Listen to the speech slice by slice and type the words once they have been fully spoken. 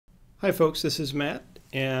Hi folks, this is Matt,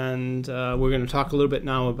 and we're going to talk a little bit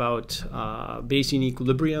now about Bayesian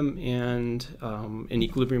equilibrium and an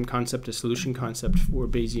equilibrium concept, a solution concept for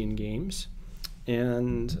Bayesian games.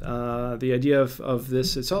 And the idea of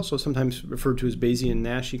this, it's also sometimes referred to as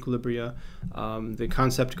Bayes-Nash equilibria. The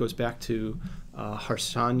concept goes back to John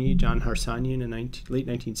Harsanyi in the late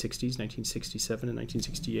 1960s, 1967 and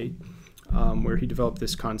 1968, where he developed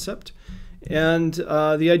this concept. And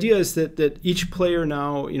the idea is that each player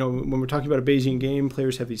now, when we're talking about a Bayesian game,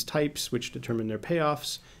 players have these types which determine their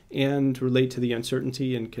payoffs and relate to the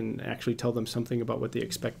uncertainty and can actually tell them something about what they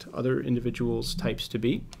expect other individuals' types to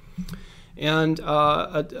be. And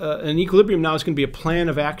an equilibrium now is going to be a plan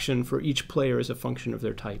of action for each player as a function of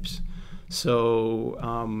their types.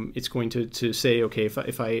 So it's going to say, okay,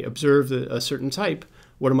 if I observe a certain type,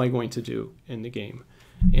 what am I going to do in the game?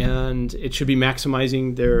 And it should be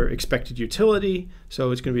maximizing their expected utility.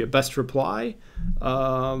 So it's going to be a best reply.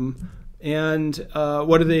 And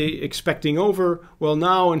what are they expecting over? Well,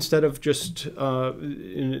 now instead of just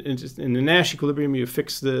in the Nash equilibrium, you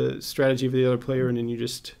fix the strategy of the other player and then you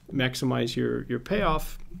just maximize your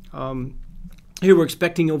payoff. Here we're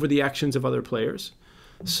expecting over the actions of other players.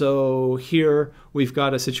 So here we've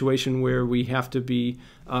got a situation where we have to be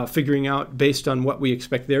figuring out based on what we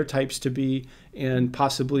expect their types to be and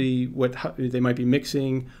possibly how they might be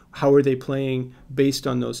mixing, how are they playing based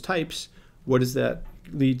on those types, what does that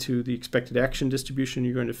lead to the expected action distribution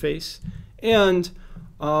you're going to face. And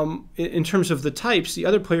in terms of the types, the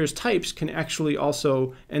other player's types can actually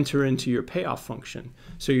also enter into your payoff function.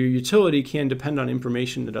 So your utility can depend on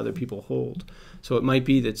information that other people hold. So it might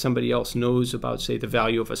be that somebody else knows about, say, the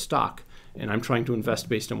value of a stock, and I'm trying to invest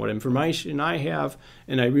based on what information I have,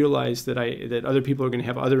 and I realize that other people are going to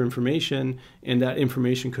have other information, and that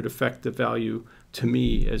information could affect the value to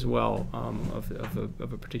me as well of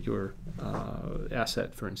a particular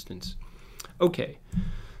asset, for instance. Okay,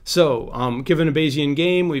 so given a Bayesian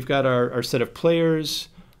game, we've got our set of players,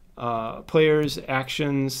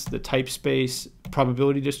 actions, the type space,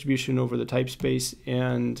 probability distribution over the type space,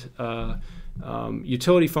 and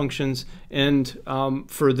utility functions. And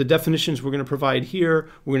for the definitions we're going to provide here,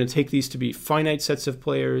 we're going to take these to be finite sets of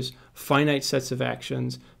players, finite sets of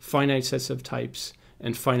actions, finite sets of types,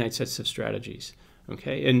 and finite sets of strategies.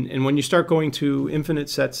 Okay, and when you start going to infinite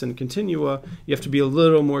sets and continua, you have to be a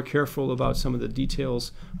little more careful about some of the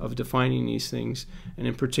details of defining these things, and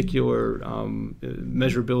in particular,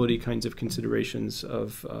 measurability kinds of considerations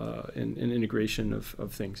of and integration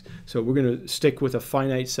of things. So we're going to stick with a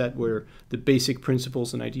finite set where the basic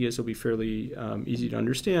principles and ideas will be fairly easy to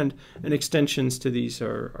understand, and extensions to these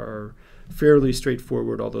are fairly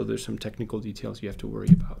straightforward, although there's some technical details you have to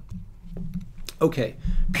worry about. Okay,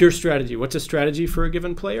 pure strategy. What's a strategy for a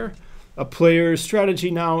given player? A player's strategy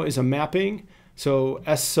now is a mapping. So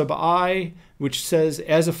S sub I, which says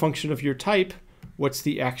as a function of your type, what's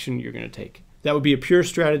the action you're going to take. That would be a pure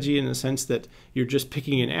strategy in the sense that you're just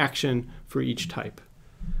picking an action for each type.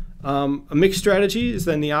 A mixed strategy is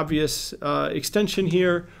then the obvious extension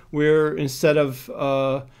here, where instead of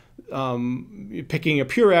picking a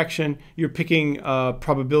pure action, you're picking a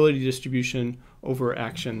probability distribution over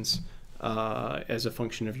actions as a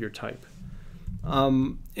function of your type.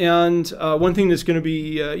 One thing that's going to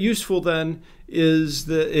be useful then is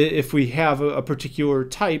that if we have a particular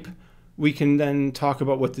type, we can then talk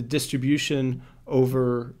about what the distribution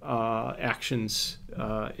over actions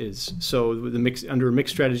is. So under a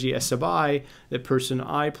mixed strategy S sub I, that person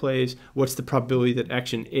I plays, what's the probability that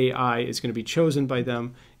action AI is going to be chosen by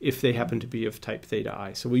them if they happen to be of type theta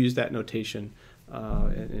I. So we'll use that notation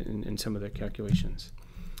in some of the calculations.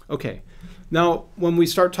 Okay, now when we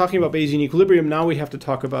start talking about Bayesian equilibrium, now we have to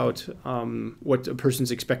talk about what a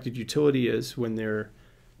person's expected utility is when they're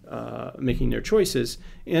making their choices,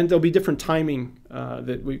 and there'll be different timing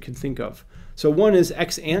that we can think of. So one is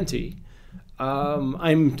ex-ante.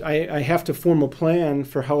 I have to form a plan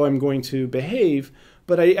for how I'm going to behave,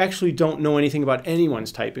 but I actually don't know anything about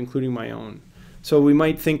anyone's type, including my own. So we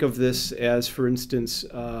might think of this as, for instance,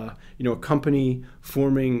 a company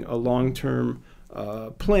forming a long-term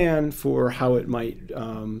plan for how it might,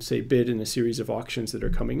 say, bid in a series of auctions that are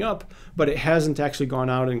coming up, but it hasn't actually gone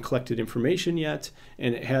out and collected information yet,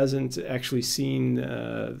 and it hasn't actually seen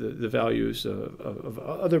the values of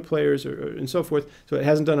other players and so forth. So it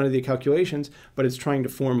hasn't done any of the calculations, but it's trying to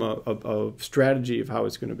form a strategy of how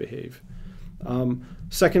it's going to behave.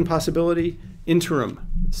 Second possibility,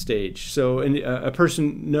 interim stage. So a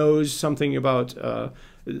person knows something about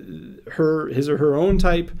his or her own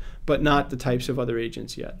type, but not the types of other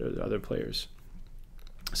agents yet, or other players.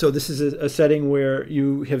 So this is a setting where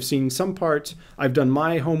you have seen some parts. I've done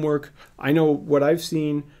my homework. I know what I've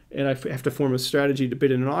seen. and I have to form a strategy to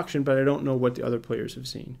bid in an auction, but I don't know what the other players have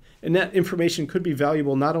seen. And that information could be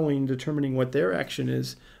valuable not only in determining what their action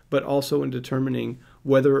is, but also in determining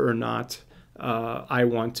whether or not I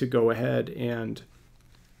want to go ahead and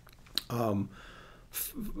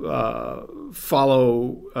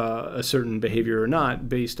follow a certain behavior or not,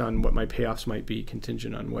 based on what my payoffs might be,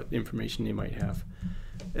 contingent on what information they might have.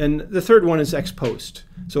 And the third one is ex post.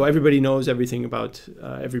 So everybody knows everything about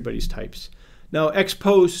everybody's types. Now, ex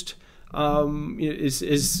post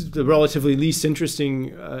is the relatively least interesting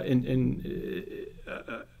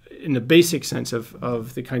in the basic sense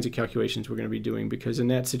of the kinds of calculations we're going to be doing, because in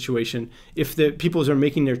that situation, if the peoples are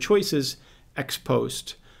making their choices ex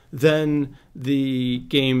post, then the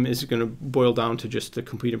game is going to boil down to just the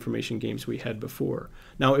complete information games we had before.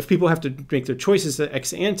 Now, if people have to make their choices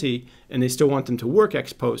ex ante and they still want them to work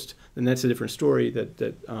ex post, then that's a different story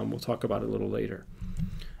that we'll talk about a little later.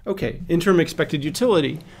 Okay, interim expected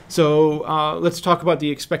utility. So let's talk about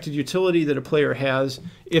the expected utility that a player has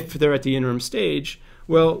if they're at the interim stage.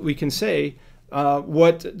 Well, we can say,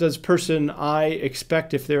 what does person I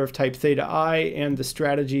expect if they're of type theta I and the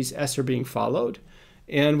strategies S are being followed?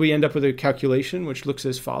 And we end up with a calculation which looks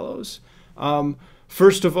as follows.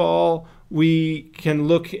 First of all, we can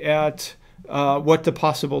look at what the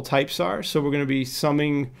possible types are. So we're going to be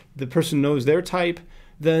summing, the person knows their type,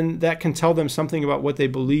 then that can tell them something about what they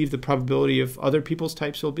believe the probability of other people's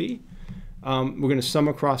types will be. We're going to sum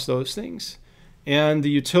across those things. And the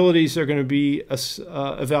utilities are going to be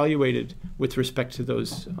evaluated with respect to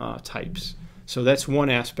those types. So that's one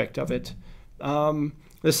aspect of it.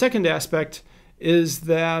 The second aspect is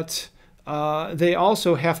that they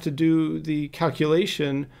also have to do the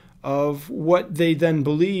calculation of what they then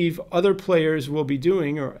believe other players will be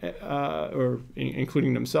doing, or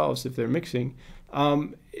including themselves if they're mixing,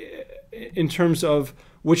 in terms of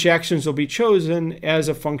which actions will be chosen as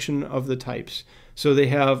a function of the types. So they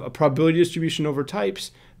have a probability distribution over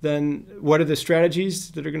types. Then what are the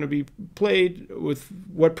strategies that are going to be played? With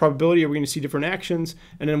what probability are we going to see different actions?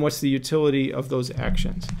 And then what's the utility of those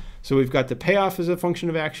actions? So we've got the payoff as a function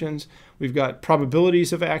of actions. We've got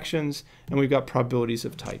probabilities of actions. And we've got probabilities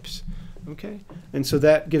of types. Okay? And so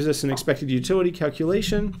that gives us an expected utility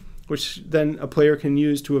calculation, which then a player can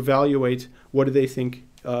use to evaluate what do they think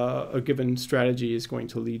a given strategy is going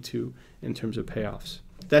to lead to in terms of payoffs.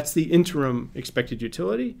 That's the interim expected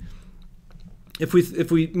utility. If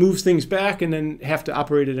we move things back and then have to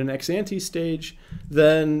operate at an ex-ante stage,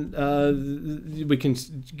 then we can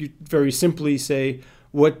very simply say,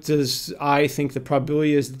 what does I think the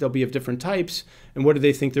probability is that they'll be of different types, and what do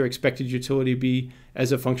they think their expected utility be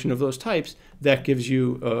as a function of those types? That gives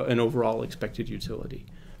you an overall expected utility.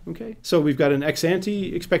 Okay, so we've got an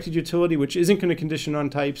ex-ante expected utility, which isn't going to condition on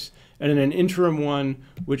types, and then an interim one,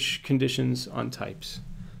 which conditions on types.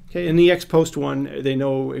 Okay, in the ex-post one, they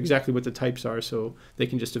know exactly what the types are, so they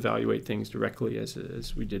can just evaluate things directly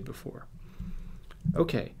as we did before.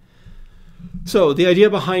 Okay, so the idea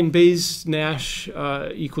behind Bayes-Nash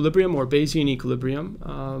equilibrium, or Bayesian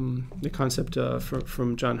equilibrium, the concept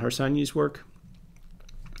from John Harsanyi's work,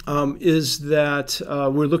 is that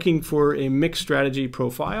we're looking for a mixed strategy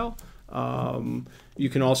profile. You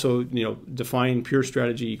can also, define pure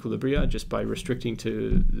strategy equilibria just by restricting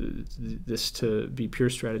this to be pure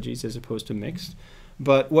strategies as opposed to mixed.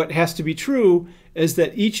 But what has to be true is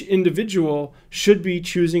that each individual should be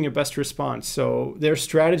choosing a best response. So their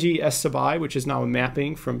strategy S sub I, which is now a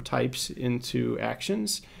mapping from types into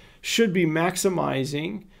actions, should be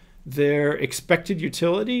maximizing their expected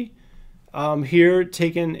utility, here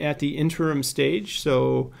taken at the interim stage,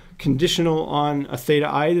 so conditional on a theta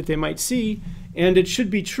I that they might see, and it should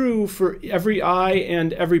be true for every I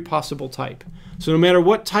and every possible type. So no matter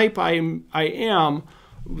what type I am,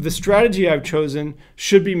 the strategy I've chosen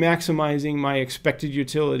should be maximizing my expected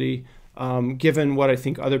utility, given what I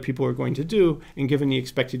think other people are going to do, and given the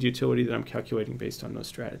expected utility that I'm calculating based on those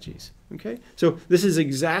strategies. Okay, so this is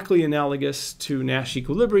exactly analogous to Nash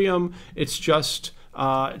equilibrium. It's just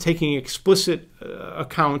taking explicit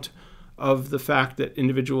account of the fact that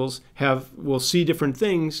individuals will see different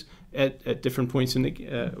things at different points in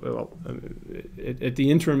the at the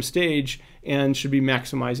interim stage, and should be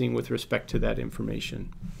maximizing with respect to that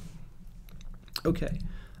information. Okay,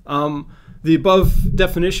 the above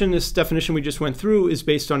definition, this definition we just went through, is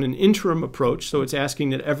based on an interim approach. So it's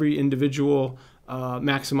asking that every individual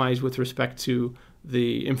maximize with respect to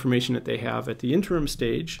the information that they have at the interim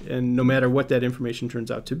stage, and no matter what that information turns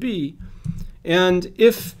out to be. And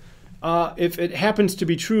if it happens to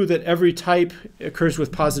be true that every type occurs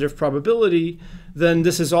with positive probability, then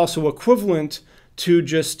this is also equivalent to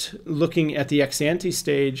just looking at the ex-ante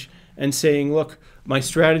stage and saying, look, my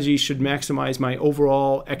strategy should maximize my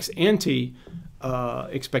overall ex-ante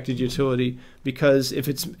expected utility, because if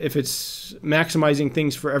it's maximizing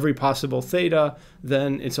things for every possible theta,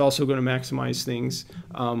 then it's also going to maximize things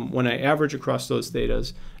when I average across those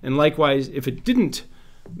thetas. And likewise, if it didn't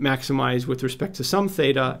maximize with respect to some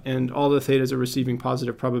theta and all the thetas are receiving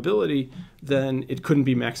positive probability, then it couldn't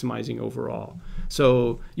be maximizing overall.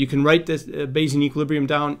 So you can write this Bayesian equilibrium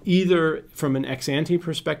down either from an ex-ante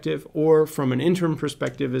perspective or from an interim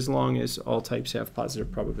perspective, as long as all types have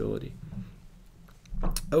positive probability.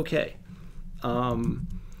 Okay,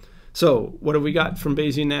 so what have we got from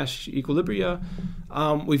Bayes-Nash equilibria?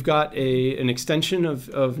 We've got an extension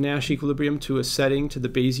of Nash equilibrium to a setting, to the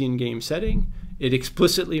Bayesian game setting. It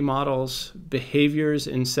explicitly models behaviors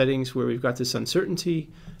in settings where we've got this uncertainty,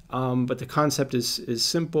 but the concept is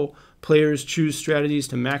simple. Players choose strategies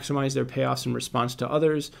to maximize their payoffs in response to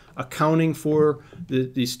others, accounting for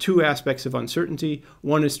these two aspects of uncertainty.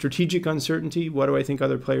 One is strategic uncertainty. What do I think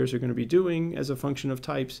other players are going to be doing as a function of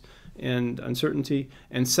types and uncertainty?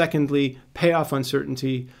 And secondly, payoff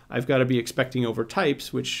uncertainty. I've got to be expecting over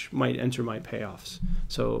types, which might enter my payoffs.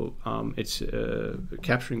 So it's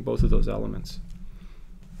capturing both of those elements.